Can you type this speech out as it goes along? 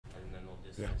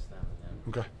Yeah.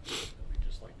 Okay. Just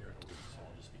like during the week, so I'll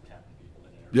just be tapping people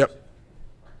in there. Yep. If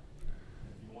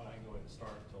you want, I can go ahead and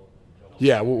start until Joe.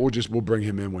 Yeah, we'll bring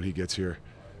him in when he gets here.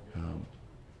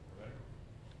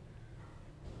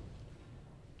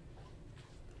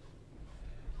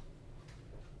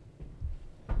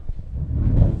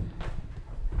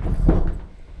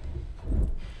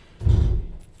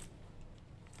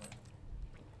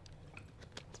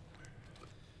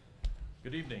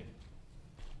 Good evening.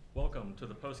 Welcome to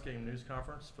the postgame news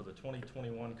conference for the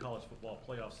 2021 College Football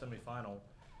Playoff Semifinal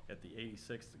at the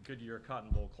 86th Goodyear Cotton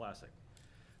Bowl Classic.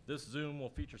 This Zoom will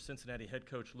feature Cincinnati head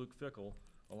coach Luke Fickell,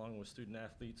 along with student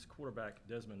athletes quarterback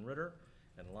Desmond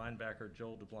and linebacker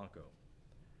Joel Dublanko.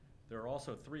 There are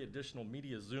also 3 additional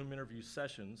media Zoom interview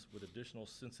sessions with additional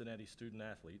Cincinnati student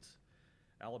athletes,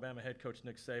 Alabama head coach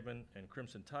Nick Saban, and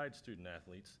Crimson Tide student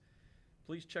athletes.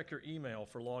 Please check your email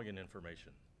for login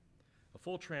information. A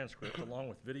full transcript along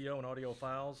with video and audio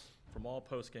files from all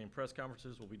post-game press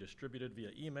conferences will be distributed via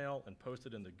email and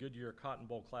posted in the Goodyear Cotton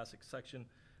Bowl Classic section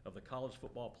of the College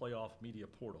Football Playoff Media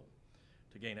Portal.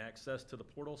 To gain access to the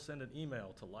portal, send an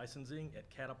email to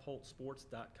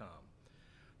licensing@catapultsports.com.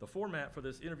 The format for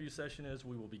this interview session is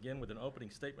we will begin with an opening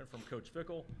statement from Coach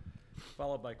Fickell,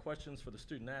 followed by questions for the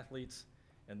student athletes,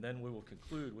 and then we will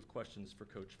conclude with questions for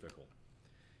Coach Fickell.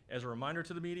 As a reminder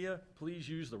to the media, please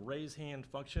use the raise hand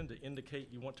function to indicate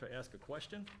you want to ask a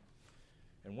question.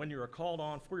 And when you are called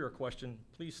on for your question,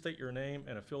 please state your name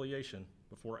and affiliation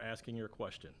before asking your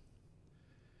question.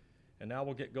 And now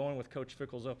we'll get going with Coach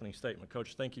Fickell's opening statement.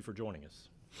 Coach, thank you for joining us.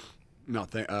 No,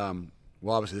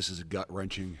 well, obviously this is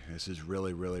gut-wrenching. This is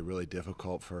really, really, really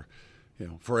difficult for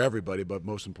everybody, but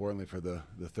most importantly for the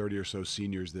 30 or so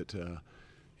seniors that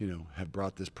have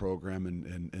brought this program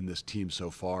and this team so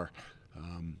far.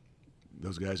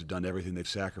 Those guys have done everything. They've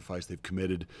sacrificed. They've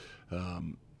committed.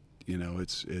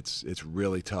 It's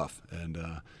really tough. And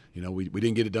we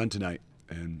didn't get it done tonight.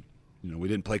 And we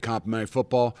didn't play complimentary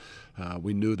football.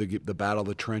 We knew the battle of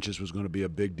the trenches was going to be a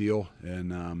big deal.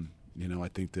 And I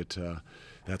think that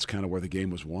that's kind of where the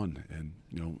game was won. And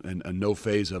and no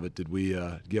phase of it did we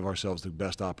give ourselves the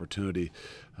best opportunity.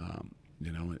 And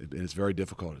it's very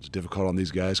difficult. It's difficult on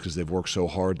these guys because they've worked so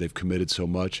hard. They've committed so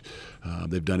much.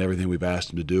 They've done everything we've asked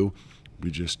them to do.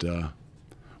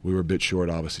 We were a bit short,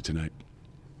 obviously, tonight.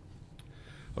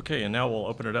 Okay, and now we'll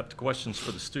open it up to questions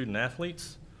for the student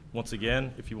athletes. Once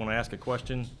again, if you want to ask a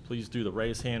question, please do the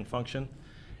raise hand function.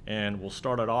 And we'll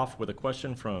start it off with a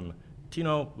question from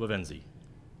Tino Lavenzi.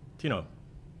 Tino.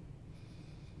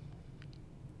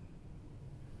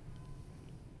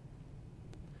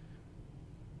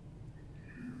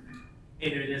 Hey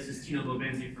there, this is Tino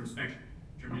Lavenzi from Spectrum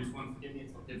News. One, forgive me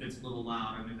if it's a little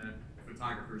loud. I'm in the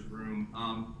photographer's room.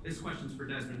 This question's for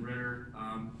Desmond Ritter.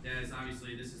 Des,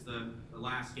 obviously this is the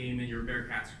last game in your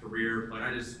Bearcats career, but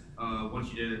I just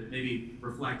want you to maybe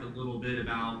reflect a little bit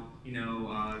about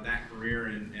that career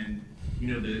and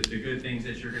the good things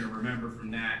that you're going to remember from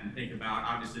that, and think about,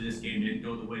 obviously this game didn't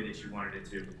go the way that you wanted it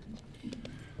to.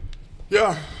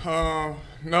 Yeah,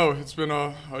 no, it's been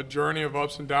a journey of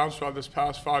ups and downs throughout this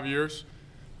past 5 years.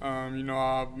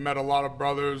 I've met a lot of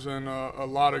brothers and a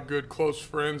lot of good close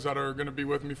friends that are going to be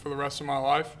with me for the rest of my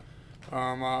life.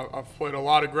 I've played a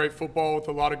lot of great football with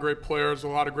a lot of great players, a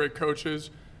lot of great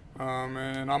coaches,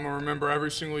 and I'm going to remember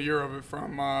every single year of it,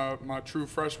 from my true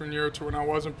freshman year to when I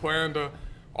wasn't playing to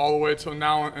all the way till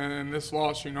now, and this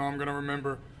loss, I'm going to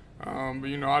remember. But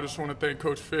I just want to thank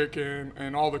Coach Fick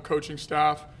and all the coaching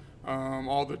staff,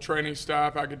 all the training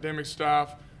staff, academic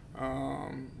staff,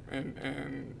 and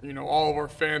all of our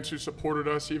fans who supported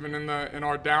us even in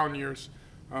our down years,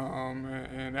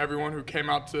 and everyone who came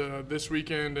out to this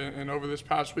weekend and over this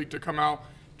past week to come out,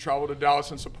 travel to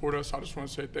Dallas and support us. I just want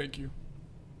to say thank you.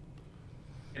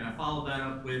 And I follow that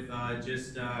up with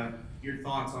just your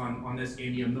thoughts on this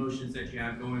game, the emotions that you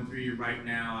have going through you right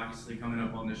now, obviously coming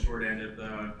up on the short end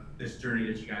of this journey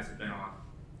that you guys have been on.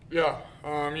 Yeah,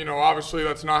 obviously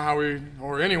that's not how we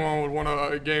or anyone would want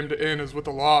a game to end, is with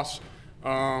a loss.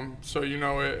 So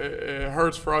it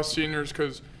hurts for us seniors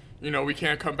because we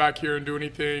can't come back here and do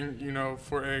anything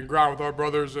and ground with our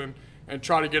brothers and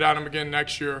try to get at them again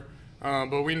next year.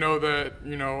 But we know that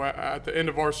at the end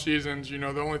of our seasons,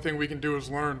 the only thing we can do is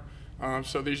learn.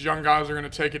 So these young guys are going to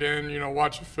take it in,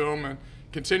 watch the film and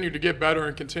continue to get better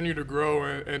and continue to grow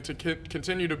and to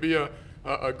continue to be a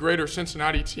greater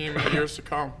Cincinnati team in the years to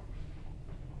come.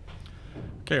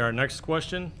 Okay, our next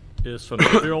question is from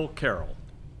Bill Carroll.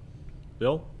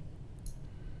 Bill?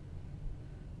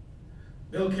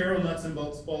 Bill Carroll, Nuts and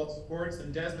Bolts Sports,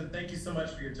 and Desmond, thank you so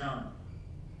much for your time.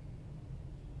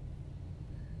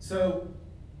 So,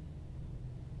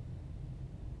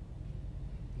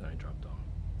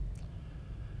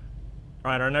 All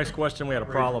right, our next question, we had a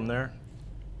problem there.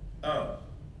 Oh,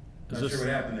 Is not this- sure what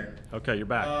happened there. Okay, you're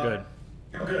back. Good.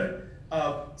 Oh,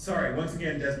 good. Sorry, once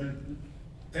again, Desmond,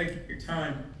 thank you for your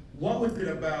time. What was it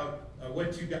about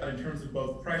what you got in terms of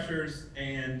both pressures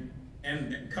and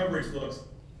coverage looks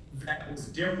that was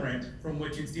different from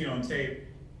what you'd seen on tape?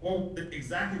 Or was it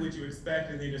exactly what you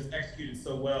expected and they just executed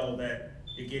so well that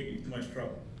it gave you too much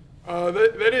trouble?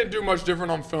 They didn't do much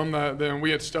different on film than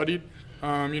we had studied.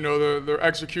 Their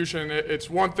execution, it's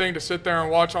one thing to sit there and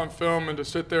watch on film and to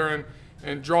sit there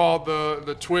and draw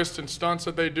the twists and stunts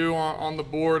that they do on the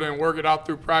board and work it out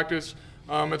through practice.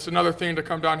 It's another thing to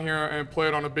come down here and play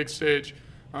it on a big stage.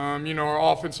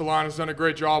 Our offensive line has done a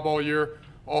great job all year,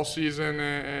 all season,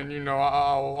 and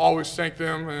I'll always thank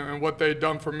them and what they've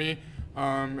done for me.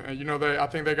 I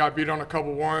think they got beat on a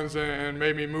couple ones and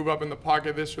made me move up in the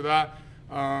pocket, this or that.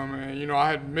 I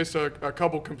had missed a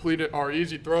couple completed or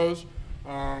easy throws.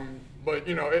 But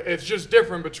it's just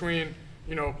different between,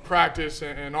 practice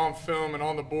and on film and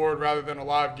on the board rather than a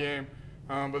live game.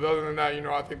 But other than that,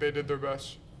 I think they did their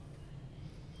best.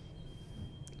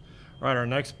 All right, our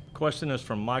next question is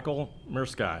from Michael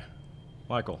Mirsky.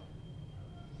 Michael.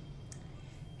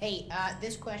 Hey,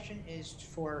 this question is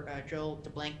for Joel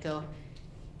Dublanko.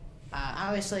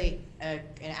 Obviously, an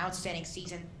outstanding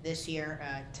season this year.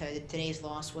 Today's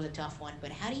loss was a tough one,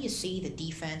 but how do you see the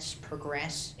defense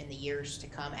progress in the years to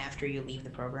come after you leave the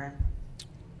program?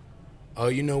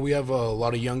 We have a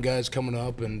lot of young guys coming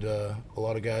up and a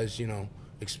lot of guys, a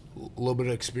little bit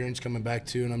of experience coming back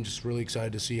too, and I'm just really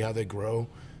excited to see how they grow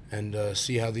and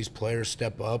see how these players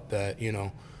step up that,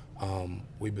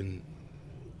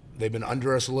 they've been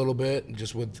under us a little bit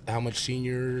just with how much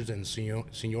seniors and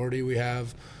seniority we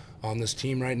have on this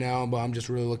team right now, but I'm just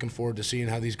really looking forward to seeing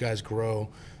how these guys grow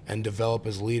and develop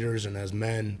as leaders and as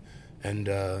men. And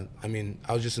I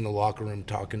was just in the locker room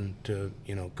talking to,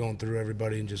 going through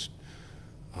everybody and just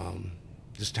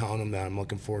telling them that I'm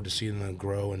looking forward to seeing them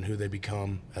grow and who they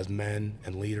become as men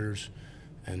and leaders,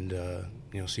 and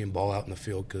seeing ball out in the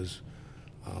field, because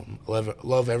I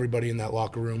love everybody in that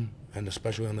locker room, and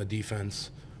especially on the defense.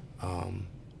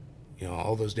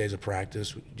 All those days of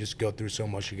practice, we just go through so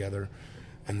much together,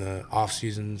 and the off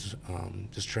seasons,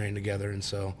 just train together, and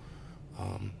so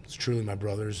it's truly my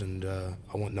brothers, and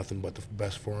I want nothing but the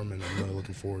best for them, and I'm really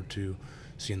looking forward to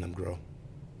seeing them grow.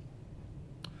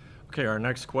 Okay, our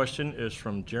next question is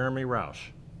from Jeremy Roush.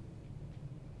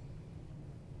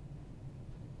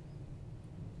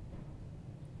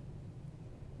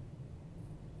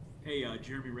 Hey,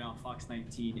 Jeremy Rao, Fox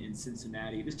 19 in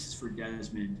Cincinnati. This is for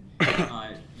Desmond.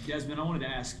 Desmond, I wanted to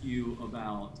ask you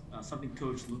about something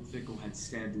Coach Luke Fickell had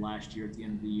said last year at the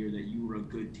end of the year, that you were a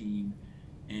good team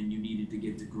and you needed to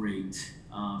get to great,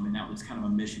 and that was kind of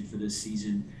a mission for this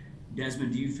season.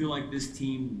 Desmond, do you feel like this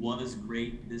team was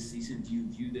great this season? Do you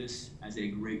view this as a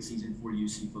great season for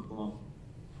UC football?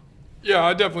 Yeah,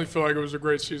 I definitely feel like it was a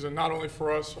great season, not only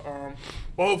for us,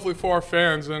 but hopefully for our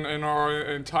fans and our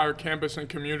entire campus and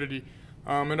community.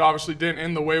 It obviously didn't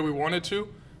end the way we wanted to.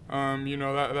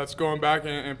 That's going back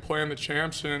and playing the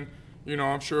champs. And,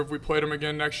 I'm sure if we played them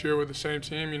again next year with the same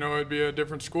team, it'd be a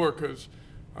different score, because,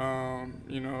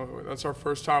 that's our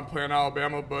first time playing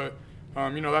Alabama. But,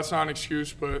 that's not an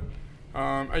excuse. But,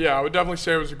 I would definitely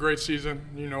say it was a great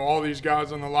season. All these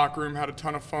guys in the locker room had a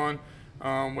ton of fun.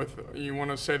 With, you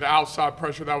want to say, the outside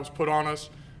pressure that was put on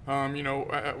us.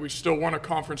 We still won a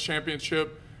conference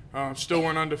championship, still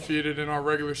went undefeated in our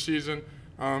regular season.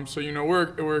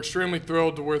 We're extremely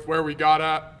thrilled with where we got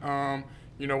at.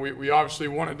 We obviously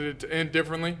wanted it to end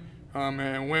differently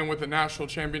and win with a national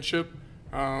championship.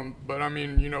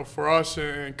 But for us,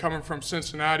 and coming from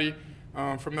Cincinnati,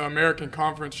 from the American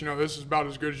Conference, this is about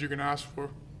as good as you can ask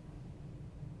for.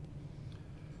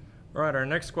 All right, our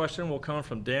next question will come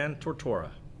from Dan Tortora.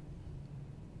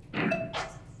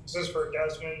 This is for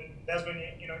Desmond. Desmond,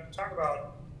 you talk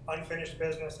about unfinished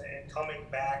business and coming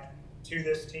back to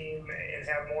this team and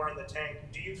have more in the tank.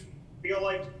 Do you feel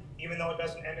like, even though it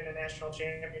doesn't end in a national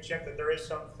championship, that there is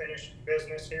some finished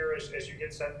business here as you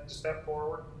get set to step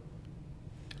forward?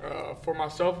 For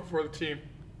myself or for the team?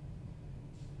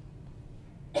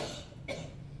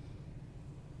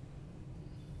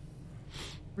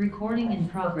 Recording in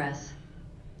progress.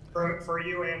 For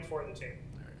you and for the team.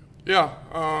 Yeah,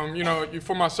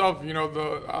 for myself,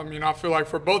 I feel like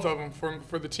for both of them,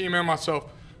 for the team and myself,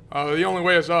 the only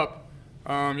way is up.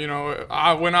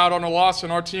 I went out on a loss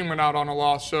and our team went out on a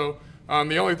loss. So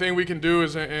the only thing we can do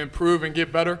is improve and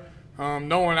get better.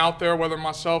 No one out there, whether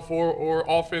myself or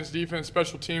offense, defense,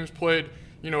 special teams, played,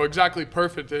 exactly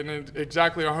perfect and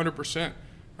exactly 100%.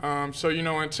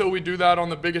 Until we do that on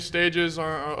the biggest stages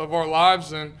of our lives,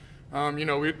 then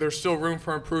there's still room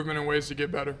for improvement and ways to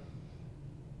get better.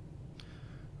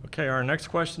 Okay, our next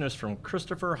question is from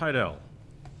Christopher Heidel.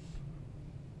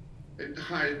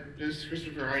 Hi, this is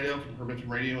Christopher Heidel from Hermiton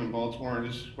Radio in Baltimore.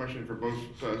 This is a question for both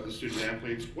the student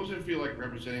athletes. What does it feel like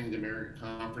representing the American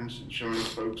Conference and showing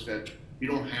folks that you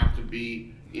don't have to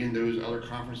be in those other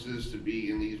conferences to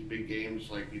be in these big games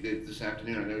like you did this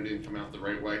afternoon? I know it didn't come out the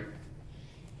right way.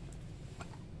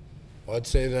 Well, I'd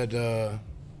say that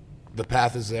the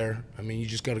path is there. I mean, you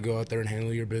just got to go out there and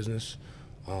handle your business.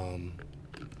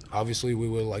 Obviously, we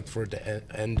would like for it to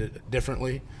end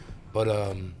differently,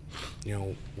 but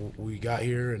we got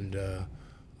here and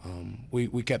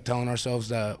we kept telling ourselves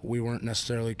that we weren't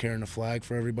necessarily carrying a flag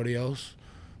for everybody else,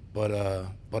 but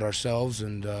ourselves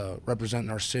and representing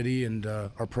our city and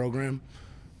our program.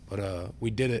 But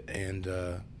we did it, and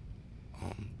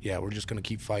we're just gonna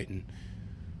keep fighting.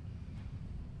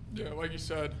 Yeah, like you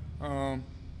said,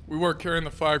 we weren't carrying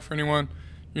the flag for anyone,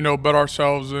 but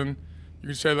ourselves, and you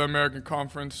can say the American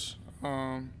Conference.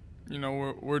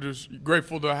 We're just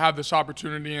grateful to have this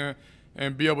opportunity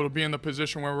and be able to be in the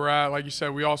position where we're at. Like you said,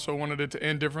 we also wanted it to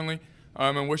end differently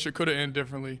and wish it could have ended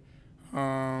differently.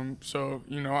 I'm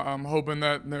hoping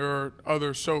that there are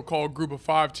other so-called group of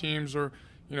 5 teams or,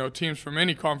 teams from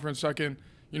any conference that can,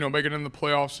 make it in the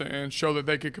playoffs and show that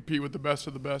they could compete with the best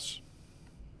of the best.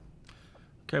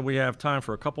 Okay, we have time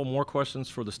for a couple more questions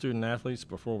for the student athletes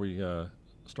before we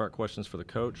start questions for the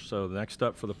coach. So the next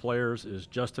up for the players is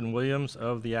Justin Williams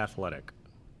of The Athletic.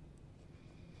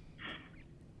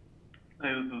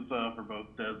 Hey, this is for both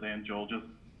Des and Joel. Just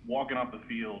walking off the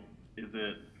field, is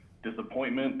it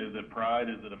disappointment? Is it pride?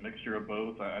 Is it a mixture of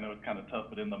both? I know it's kind of tough,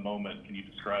 but in the moment, can you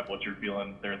describe what you're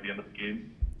feeling there at the end of the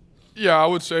game? Yeah, I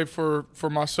would say for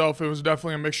myself, it was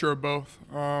definitely a mixture of both.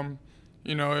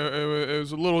 It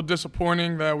was a little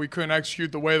disappointing that we couldn't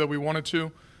execute the way that we wanted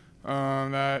to.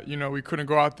 That we couldn't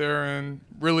go out there and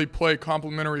really play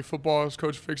complementary football, as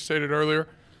Coach Fickell stated earlier.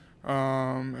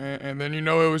 And then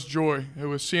it was joy. It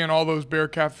was seeing all those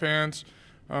Bearcat fans,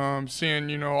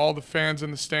 seeing all the fans in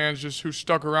the stands just who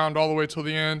stuck around all the way till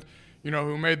the end.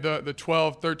 Who made the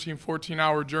 12, 13,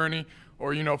 14-hour journey,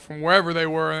 or from wherever they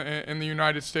were in the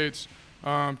United States,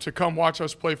 to come watch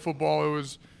us play football. It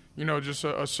was just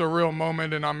a surreal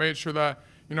moment, and I made sure that.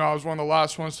 I was one of the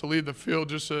last ones to leave the field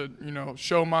just to,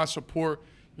 show my support,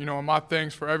 and my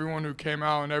thanks for everyone who came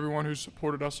out and everyone who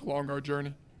supported us along our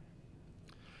journey.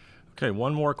 Okay,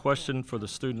 one more question for the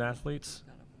student athletes.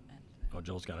 Oh,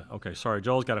 Joel's got it. Okay, sorry.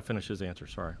 Joel's got to finish his answer.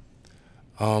 Sorry.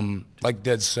 Like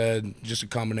Dad said, just a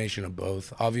combination of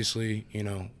both. Obviously,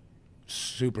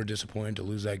 super disappointed to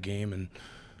lose that game. And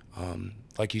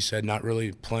like he said, not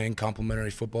really playing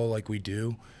complementary football like we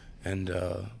do and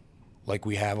like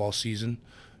we have all season.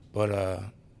 But,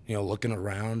 looking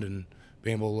around and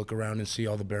being able to look around and see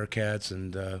all the Bearcats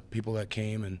and people that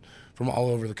came and from all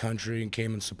over the country and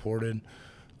came and supported,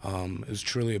 it was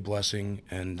truly a blessing,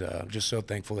 and just so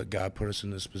thankful that God put us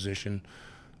in this position.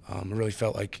 I really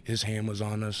felt like his hand was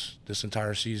on us this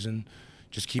entire season,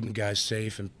 just keeping guys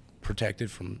safe and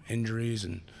protected from injuries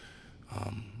and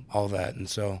all that. And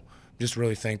so just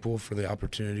really thankful for the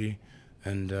opportunity,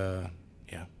 and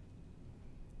yeah.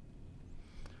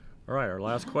 All right, our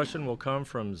last question will come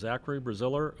from Zachary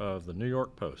Braziller of the New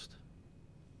York Post.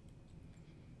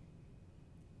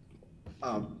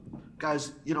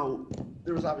 Guys,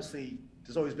 there's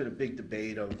always been a big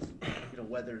debate of,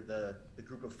 whether the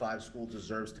group of 5 school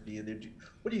deserves to be in there.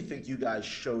 What do you think you guys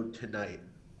showed tonight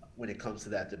when it comes to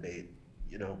that debate,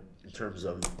 in terms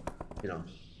of,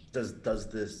 does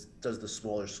the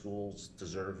smaller schools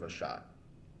deserve a shot?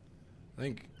 I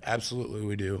think absolutely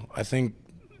we do.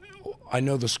 I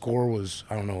know the score was,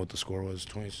 I don't know what the score was,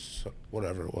 20,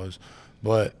 whatever it was,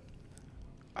 but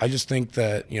I just think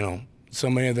that, so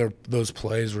many of those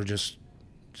plays were just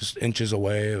inches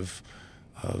away of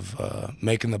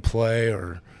making the play,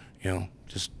 or,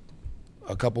 just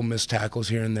a couple missed tackles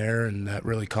here and there, and that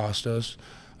really cost us.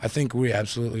 I think we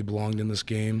absolutely belonged in this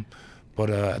game, but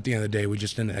at the end of the day, we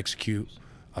just didn't execute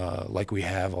like we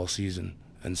have all season.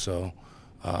 And so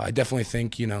I definitely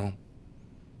think,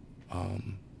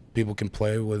 people can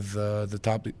play with the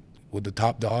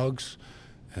top dogs,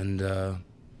 and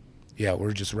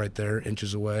we're just right there,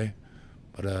 inches away,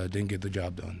 but didn't get the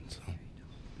job done. So.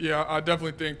 Yeah, I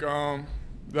definitely think that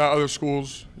other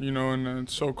schools, and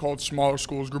the so-called smaller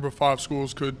schools, group of 5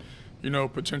 schools, could,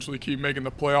 potentially keep making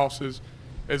the playoffs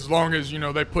as long as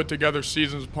they put together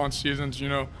seasons upon seasons.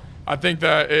 I think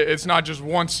that it's not just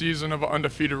one season of an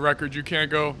undefeated record. You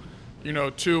can't go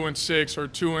 2-6 or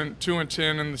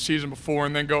 2-10 in the season before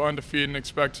and then go undefeated and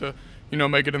expect to,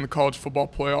 make it in the college football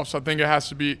playoffs. I think it has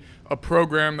to be a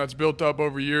program that's built up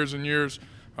over years and years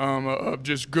of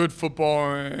just good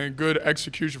football and good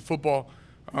execution football.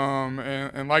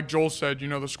 And like Joel said, the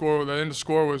end of the score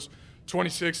was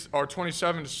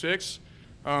 27-6.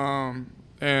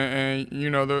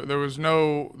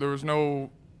 There was no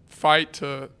fight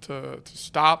to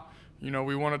stop.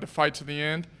 We wanted to fight to the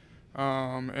end.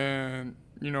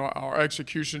 Our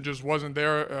execution just wasn't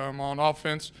there on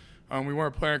offense. We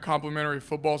weren't playing complementary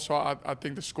football, so I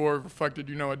think the score reflected,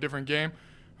 a different game.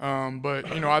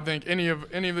 I think any of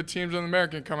the teams in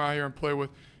America can come out here and play with,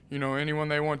 anyone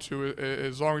they want to,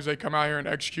 as long as they come out here and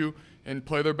execute and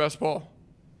play their best ball.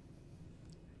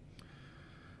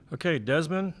 Okay,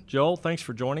 Desmond, Joel, thanks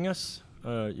for joining us.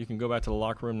 You can go back to the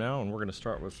locker room now, and we're going to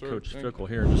start with Coach Fickell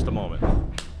here in just a moment.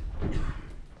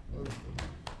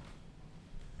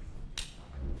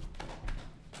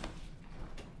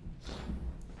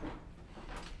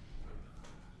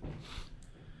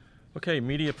 Okay,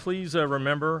 media, please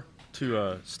remember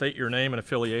to state your name and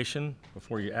affiliation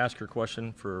before you ask your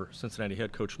question for Cincinnati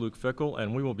head coach Luke Fickell,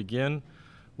 and we will begin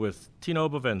with Tino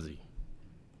Bavenzi.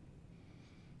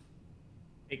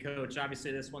 Hey, Coach,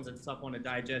 obviously this one's a tough one to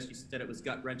digest. You said it was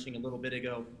gut-wrenching a little bit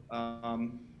ago.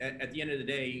 At the end of the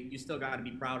day, you still got to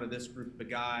be proud of this group of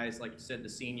guys. Like you said, the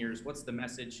seniors. What's the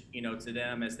message, to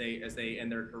them as they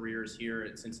end their careers here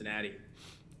at Cincinnati?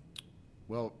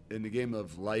 Well, in the game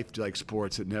of life, like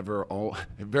sports, it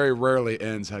very rarely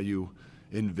ends how you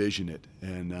envision it.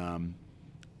 And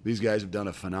these guys have done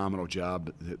a phenomenal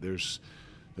job. There's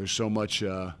so much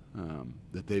that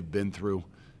they've been through.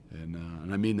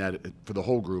 And I mean that for the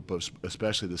whole group,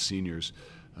 especially the seniors.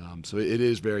 So it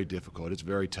is very difficult. It's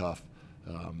very tough.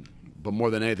 But more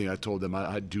than anything, I told them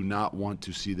I do not want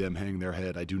to see them hang their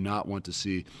head. I do not want to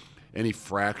see any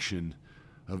fraction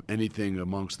of anything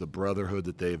amongst the brotherhood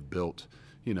that they've built.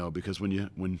 Because when you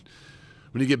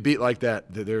get beat like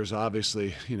that, there's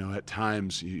obviously, at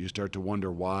times you start to wonder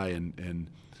why. And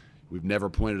we've never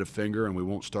pointed a finger, and we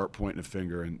won't start pointing a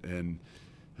finger. And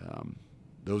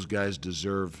those guys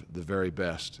deserve the very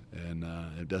best, and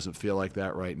it doesn't feel like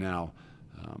that right now.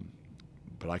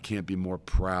 But I can't be more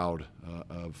proud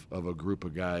of a group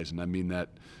of guys, and I mean that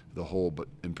the whole, but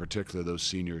in particular those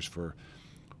seniors, for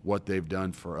what they've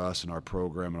done for us and our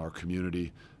program and our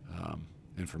community,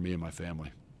 and for me and my family.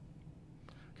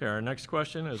 Okay, our next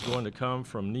question is going to come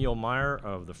from Neil Meyer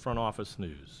of the Front Office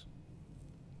News.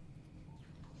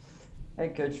 Hey,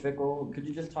 Coach Fickell, could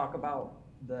you just talk about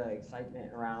the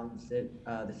excitement around the city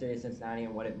of Cincinnati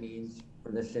and what it means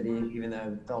for this city, even though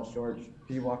it fell short?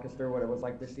 Could you walk us through what it was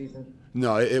like this season?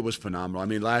 No, it was phenomenal. I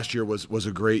mean, last year was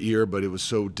a great year, but it was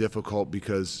so difficult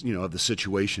because, of the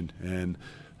situation. And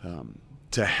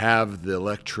to have the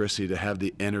electricity, to have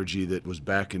the energy that was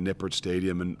back in Nippert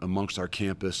Stadium and amongst our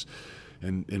campus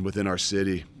and within our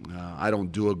city, I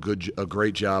don't do a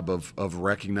great job of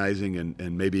recognizing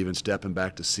and maybe even stepping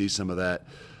back to see some of that.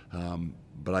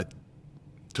 But I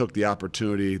took the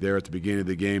opportunity there at the beginning of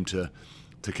the game to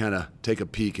kind of take a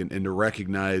peek and to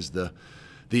recognize the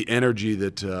energy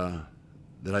that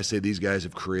I say these guys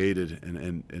have created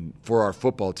and for our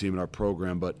football team and our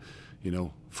program, but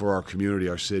for our community,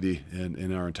 our city,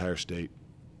 and our entire state.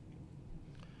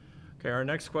 Okay, our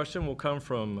next question will come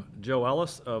from Joe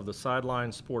Ellis of the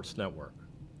Sideline Sports Network.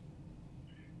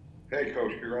 Hey,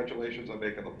 Coach, congratulations on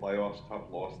making the playoffs.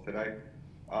 Tough loss today.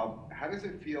 How does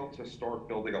it feel to start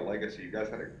building a legacy? You guys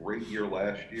had a great year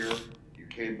last year. You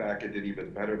came back and did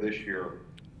even better this year.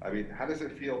 I mean, how does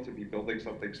it feel to be building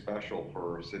something special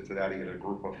for Cincinnati in a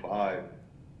group of 5?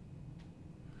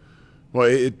 Well,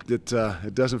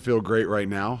 it doesn't feel great right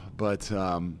now, but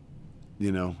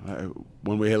when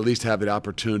we at least have the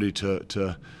opportunity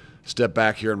to step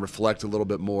back here and reflect a little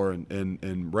bit more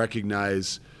and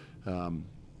recognize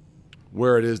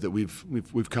where it is that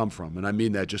we've come from, and I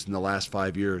mean that just in the last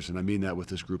 5 years, and I mean that with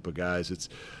this group of guys.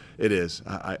 It is.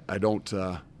 I don't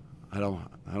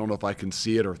know if I can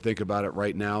see it or think about it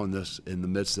right now in the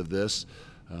midst of this,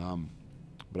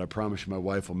 but I promise you, my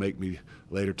wife will make me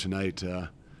later tonight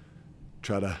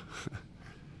try to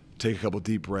take a couple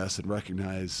deep breaths and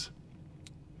recognize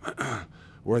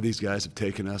where these guys have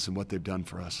taken us and what they've done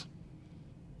for us.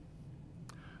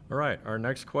 All right, our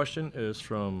next question is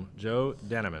from Joe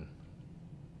Daneman.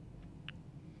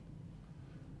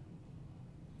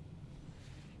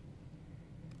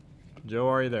 Joe,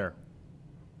 are you there?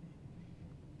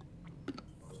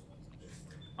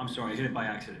 I'm sorry, I hit it by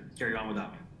accident. Carry on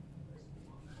without me.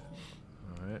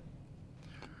 All right.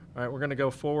 All right, we're going to go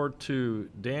forward to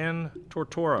Dan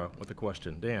Tortora with a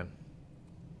question. Dan.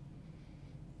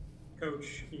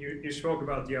 Coach, you spoke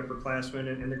about the upperclassmen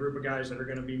and the group of guys that are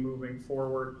going to be moving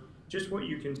forward. just what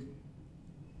you can.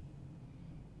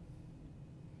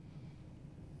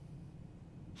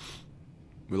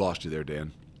 We lost you there,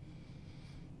 Dan.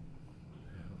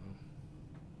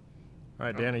 All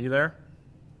right, Dan, are you there?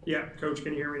 Yeah, Coach,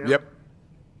 can you hear me now? Yep.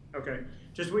 Okay.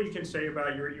 Just what you can say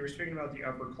about, you were speaking about the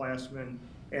upperclassmen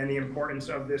and the importance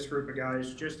of this group of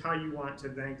guys, just how you want to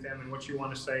thank them and what you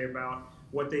want to say about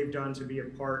what they've done to be a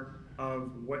part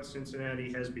of what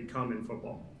Cincinnati has become in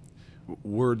football.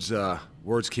 Words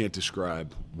can't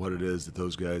describe what it is that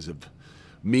those guys have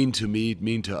mean to me,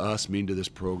 mean to us, mean to this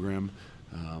program.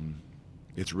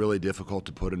 It's really difficult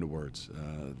to put into words.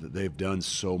 They've done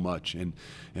so much, and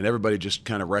everybody just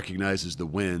kind of recognizes the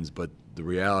wins, but the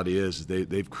reality is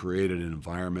they've created an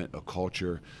environment, a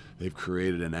culture. They've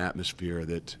created an atmosphere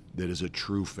that is a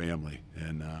true family,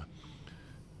 and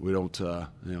we don't,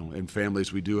 in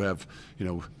families we do have,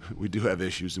 we do have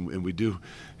issues, and we do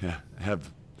have,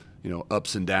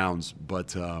 ups and downs,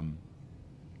 but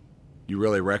you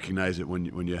really recognize it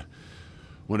when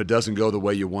it doesn't go the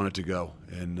way you want it to go,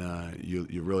 and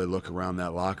you really look around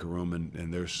that locker room,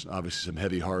 and there's obviously some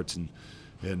heavy hearts,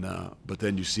 but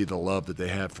then you see the love that they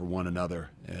have for one another,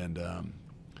 and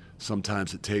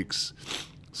sometimes it takes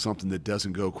something that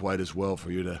doesn't go quite as well for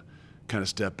you to kind of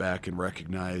step back and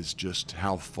recognize just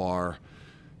how far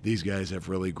these guys have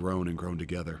really grown and grown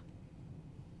together.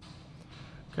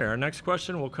 Okay, our next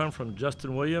question will come from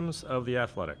Justin Williams of The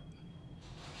Athletic.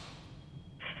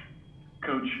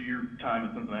 Coach, your time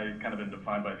in Cincinnati has kind of been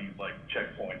defined by these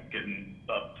checkpoints, getting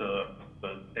up to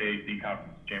the AAC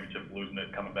Conference Championship, losing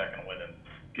it, coming back and winning,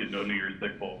 getting to a New Year's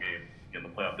Six bowl game in the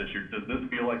playoff this year. Does this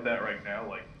feel like that right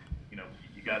now?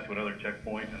 You got to another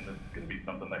checkpoint, and this is going to be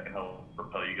something that can help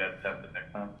propel you guys to have it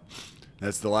next time?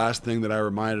 That's the last thing that I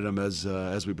reminded them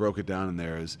as we broke it down in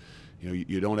there is,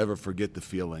 you don't ever forget the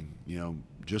feeling.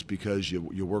 Just because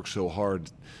you work so hard,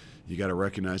 you got to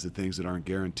recognize the things that aren't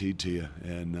guaranteed to you,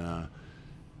 and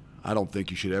I don't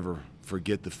think you should ever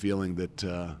forget the feeling that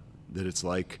it's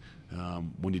like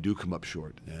when you do come up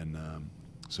short. And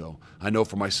so I know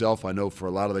for myself, I know for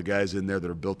a lot of the guys in there that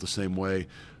are built the same way,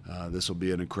 this will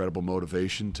be an incredible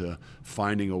motivation to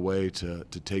finding a way to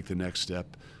take the next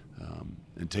step,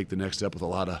 and take the next step with a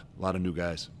lot of new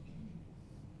guys.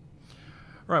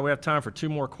 All right, we have time for two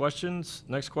more questions.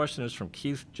 Next question is from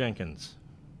Keith Jenkins.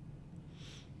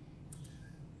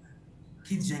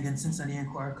 Keith Jenkins, Cincinnati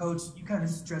Enquirer. Coach, you kind of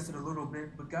stressed it a little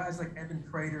bit, but guys like Evan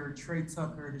Prater, Trey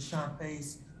Tucker, Deshaun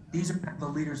Pace, these are the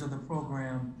leaders of the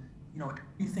program. Do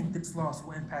you think this loss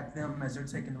will impact them as they're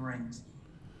taking the reins?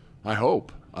 I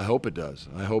hope it does.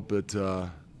 I hope that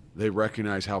they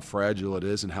recognize how fragile it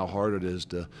is and how hard it is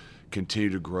to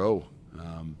continue to grow.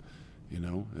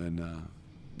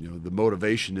 The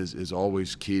motivation is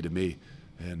always key to me.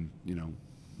 And,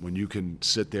 when you can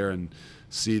sit there and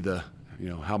see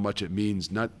how much it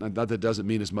means, not that it doesn't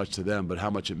mean as much to them, but how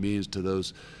much it means to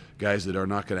those guys that are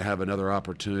not going to have another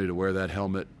opportunity to wear that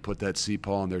helmet, put that CPAW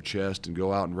on their chest, and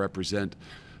go out and represent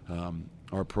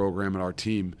our program and our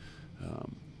team.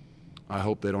 I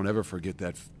hope they don't ever forget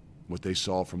what they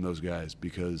saw from those guys,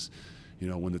 because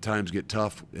when the times get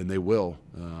tough, and they will,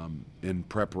 in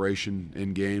preparation,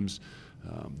 in games,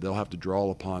 they'll have to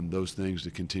draw upon those things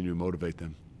to continue to motivate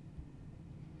them.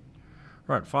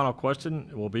 All right, final question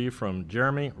will be from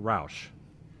Jeremy Roush.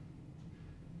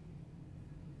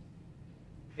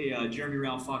 Hey, Jeremy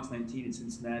Roush, Fox 19 in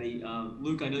Cincinnati.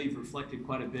 Luke, I know you've reflected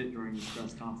quite a bit during this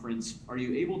press conference. Are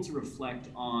you able to reflect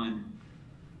on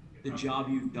the job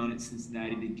you've done at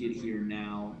Cincinnati to get here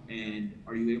now, and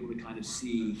are you able to kind of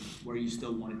see where you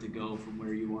still want it to go from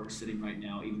where you are sitting right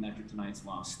now, even after tonight's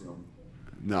loss still?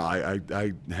 No,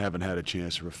 I haven't had a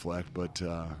chance to reflect, but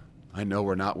I know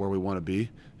we're not where we want to be,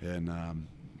 and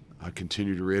I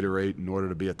continue to reiterate, in order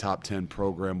to be a top 10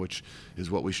 program, which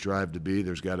is what we strive to be,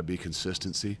 there's got to be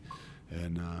consistency.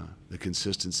 And the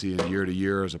consistency in year to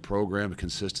year as a program, the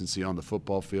consistency on the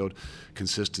football field,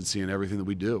 consistency in everything that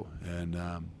we do. And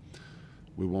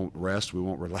we won't rest, we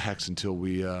won't relax until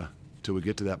we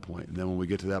get to that point. And then when we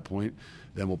get to that point,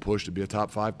 then we'll push to be a top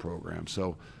 5 program.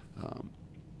 So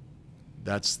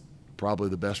that's probably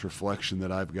the best reflection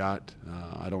that I've got.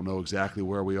 I don't know exactly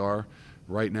where we are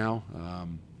right now,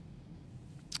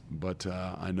 but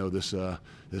I know this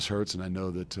hurts, and I know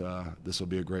that this will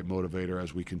be a great motivator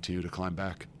as we continue to climb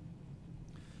back.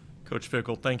 Coach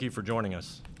Fickell, thank you for joining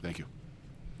us. Thank you.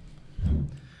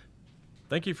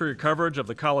 Thank you for your coverage of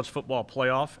the college football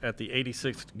playoff at the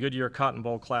 86th Goodyear Cotton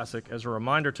Bowl Classic. As a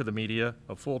reminder to the media,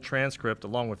 a full transcript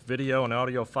along with video and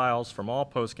audio files from all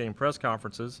post-game press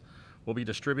conferences will be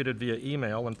distributed via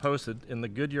email and posted in the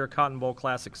Goodyear Cotton Bowl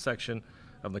Classic section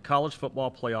of the College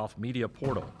Football Playoff Media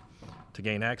Portal. To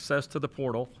gain access to the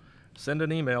portal, send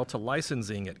an email to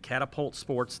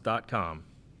licensing@catapultsports.com.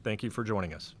 Thank you for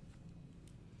joining us.